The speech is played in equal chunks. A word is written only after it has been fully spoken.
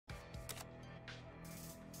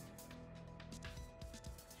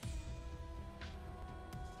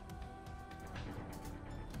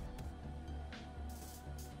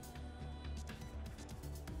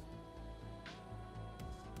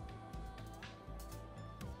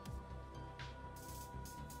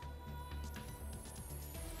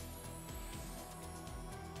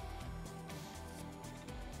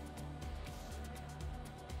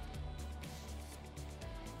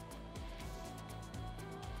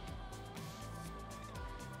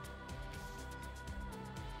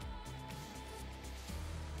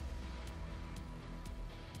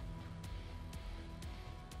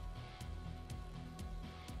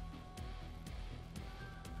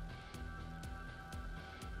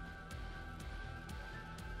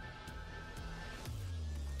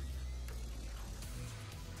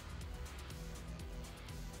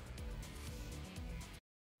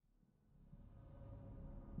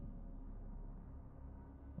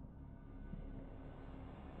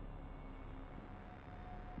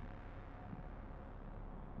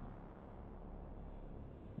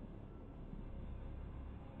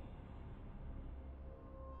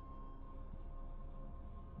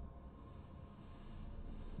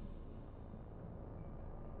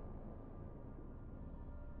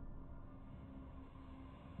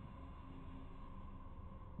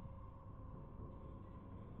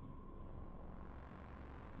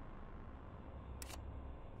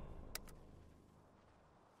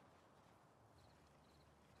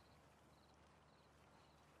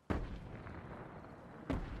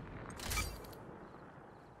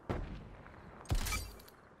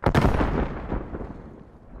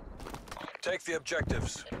Take the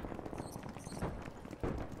objectives.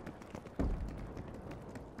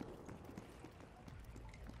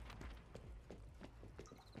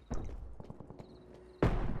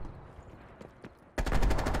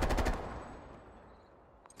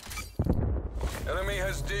 Enemy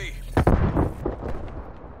has D.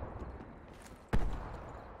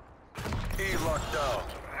 E locked down.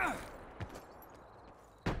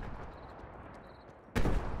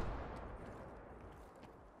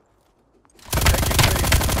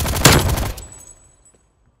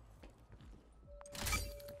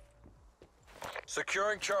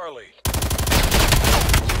 Securing Charlie.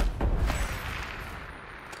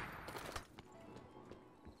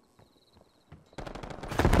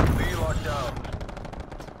 B locked down.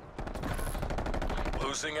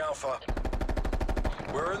 Losing Alpha.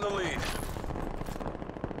 We're in the lead.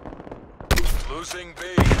 Losing B.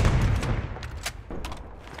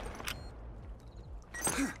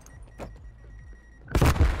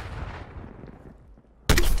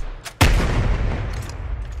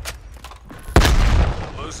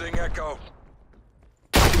 Losing Echo.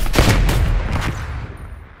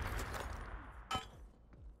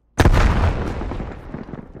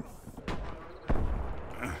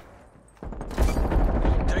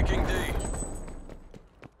 Taking D.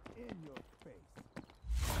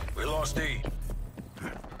 We lost D.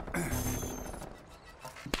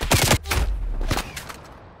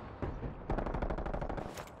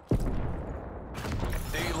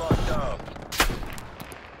 D locked down.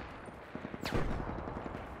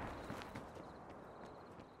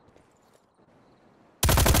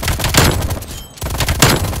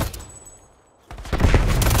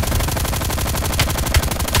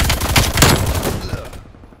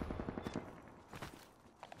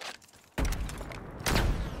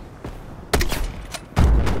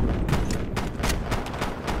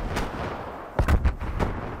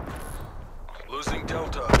 Losing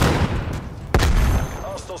Delta.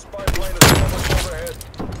 Hostile spy plane is almost overhead.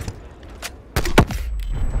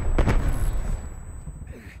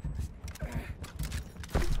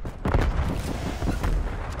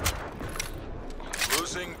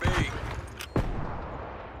 Losing B.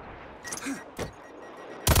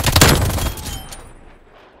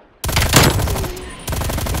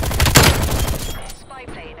 Spy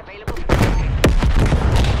plane available for tracking.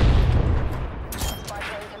 Spy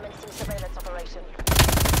plane commencing surveillance operation.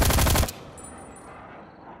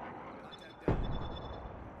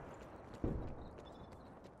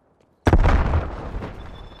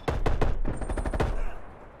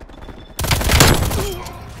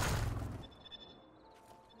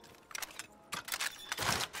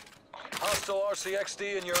 Hostile RCXD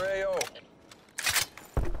in your AO.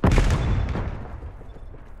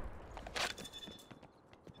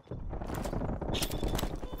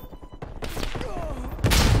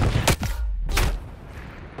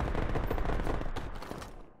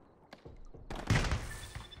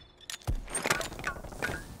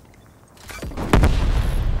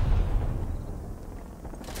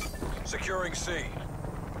 Securing C.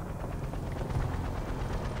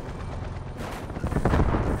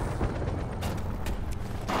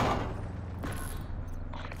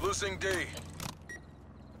 Losing D.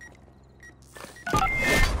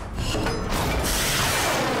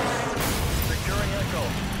 Securing Echo.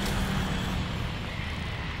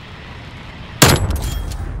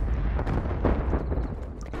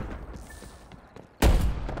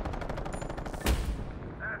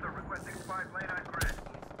 They're requesting spy plane on grid.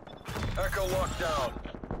 Echo locked down.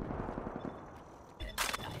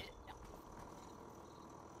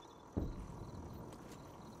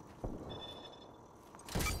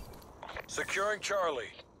 Securing Charlie.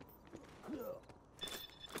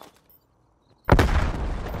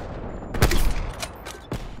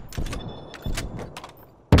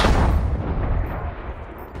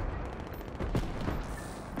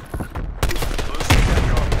 Losing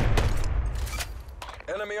Echo.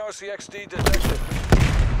 Enemy RCXD detected.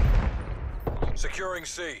 Securing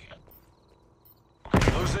C.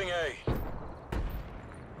 Losing A.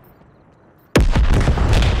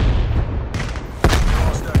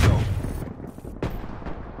 Lost Echo.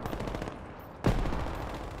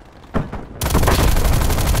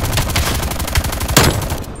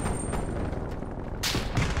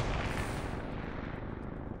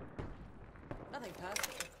 Nothing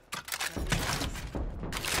personal.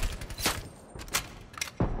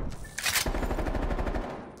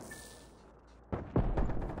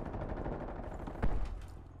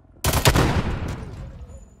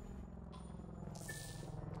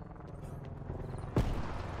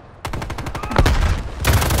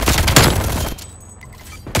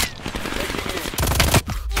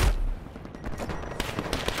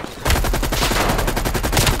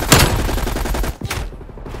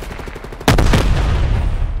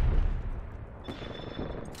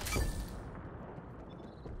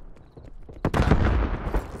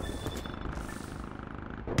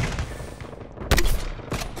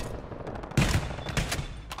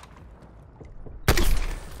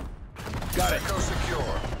 Echo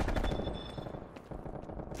secure.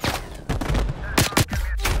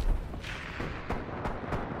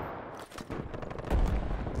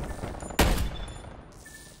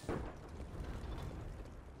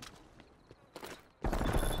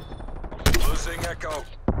 Losing Echo.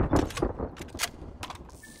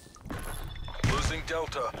 Losing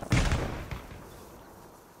Delta.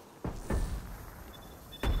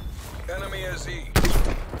 Enemy is E.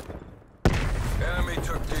 Enemy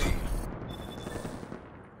took D.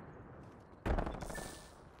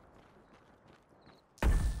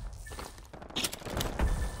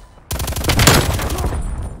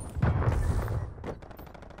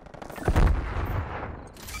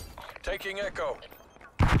 Taking Echo.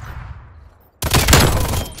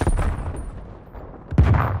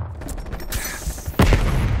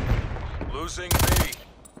 Losing B.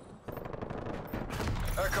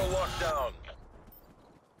 Echo lockdown.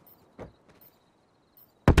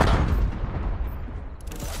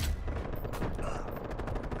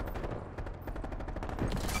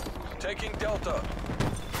 Taking Delta.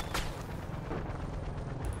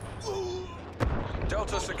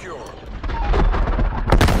 Delta secure.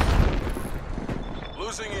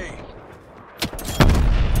 Losing E.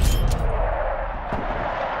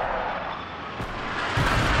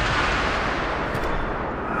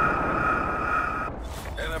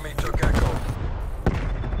 Enemy took Echo.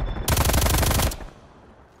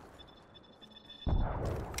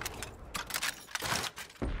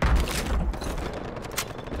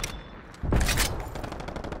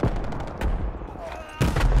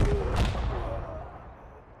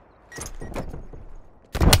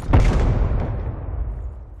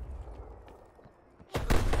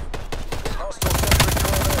 Hostile sentry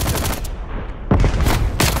turret active.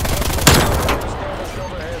 Established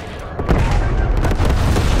overhead.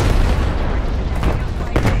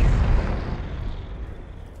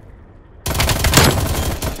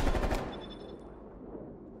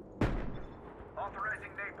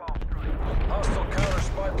 Authorizing napalm strike. Hostile counter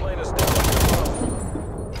spy plane established above.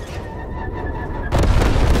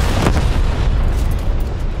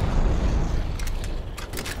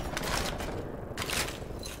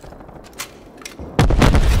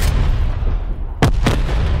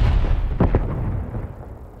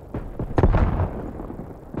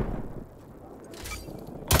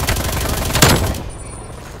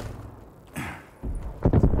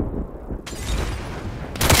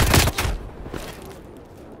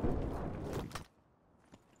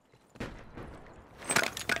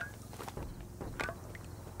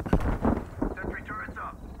 Sentry turrets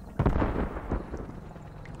up.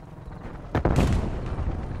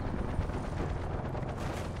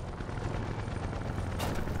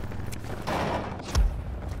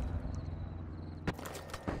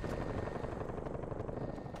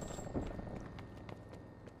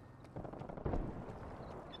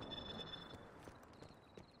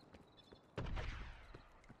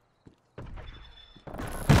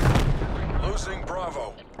 Losing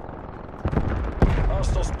Bravo.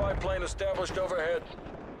 Hostile spy plane established overhead.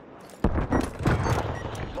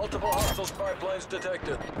 Multiple hostile spy planes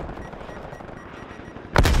detected.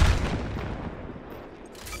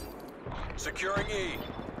 Securing E.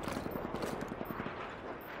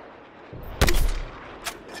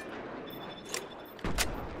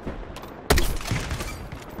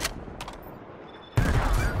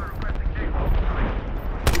 Requesting napalm strike.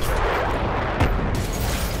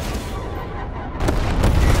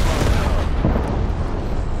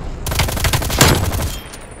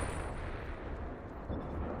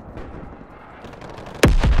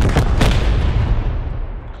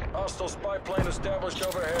 Hostile spy plane established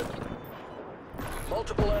overhead.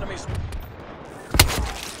 Multiple enemies.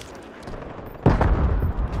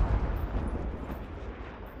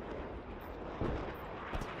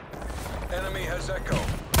 Enemy has Echo.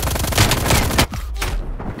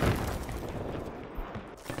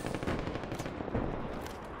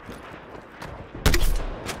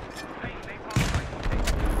 Napalm strike.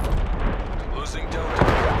 Losing Delta.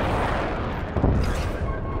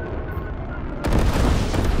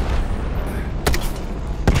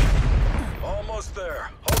 Almost there.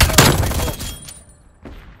 Hold on, people.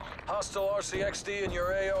 Hostile RCXD in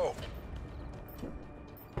your AO.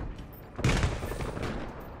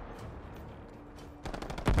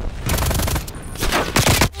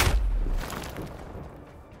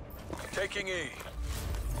 Taking E.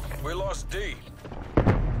 We lost D.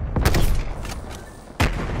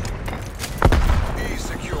 E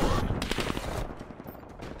secure.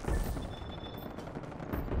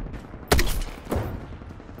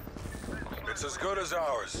 It's as good as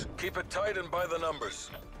ours. Keep it tight and by the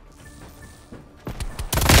numbers.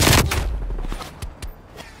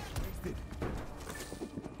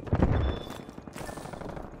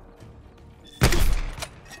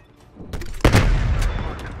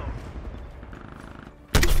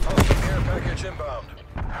 package inbound.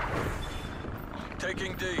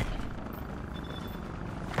 Taking D.